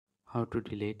How to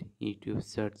delete YouTube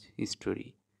search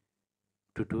history.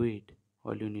 To do it,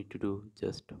 all you need to do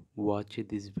just watch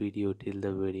this video till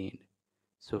the very end.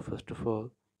 So first of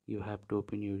all, you have to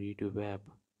open your YouTube app,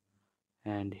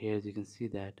 and here as you can see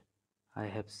that I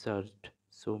have searched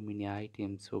so many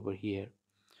items over here.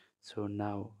 So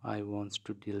now I want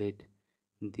to delete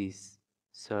this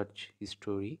search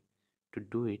history. To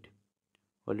do it,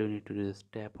 all you need to do is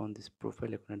tap on this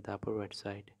profile icon at the upper right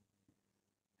side,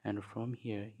 and from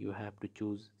here you have to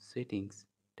choose settings.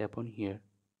 Tap on here,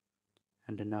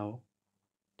 and now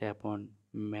tap on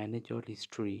manage all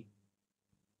history.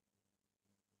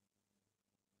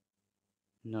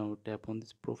 Now tap on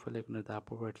this profile icon at the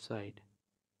upper right side.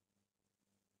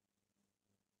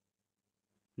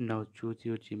 Now choose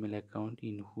your Gmail account,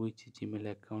 in which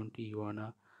Gmail account you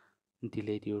wanna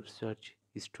delete your search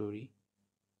history.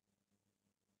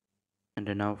 And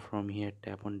now from here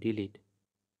tap on delete,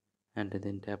 and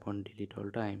then tap on delete all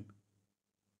time,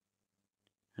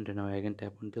 and now again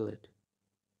tap on delete,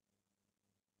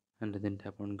 and then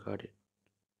tap on got it.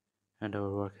 And our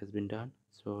work has been done.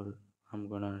 So I'm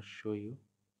gonna show you.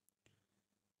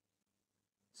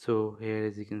 So here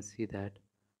as you can see that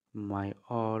my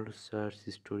all search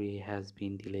history has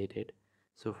been deleted.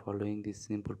 So following this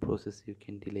simple process, you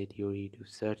can delete your YouTube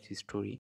search history.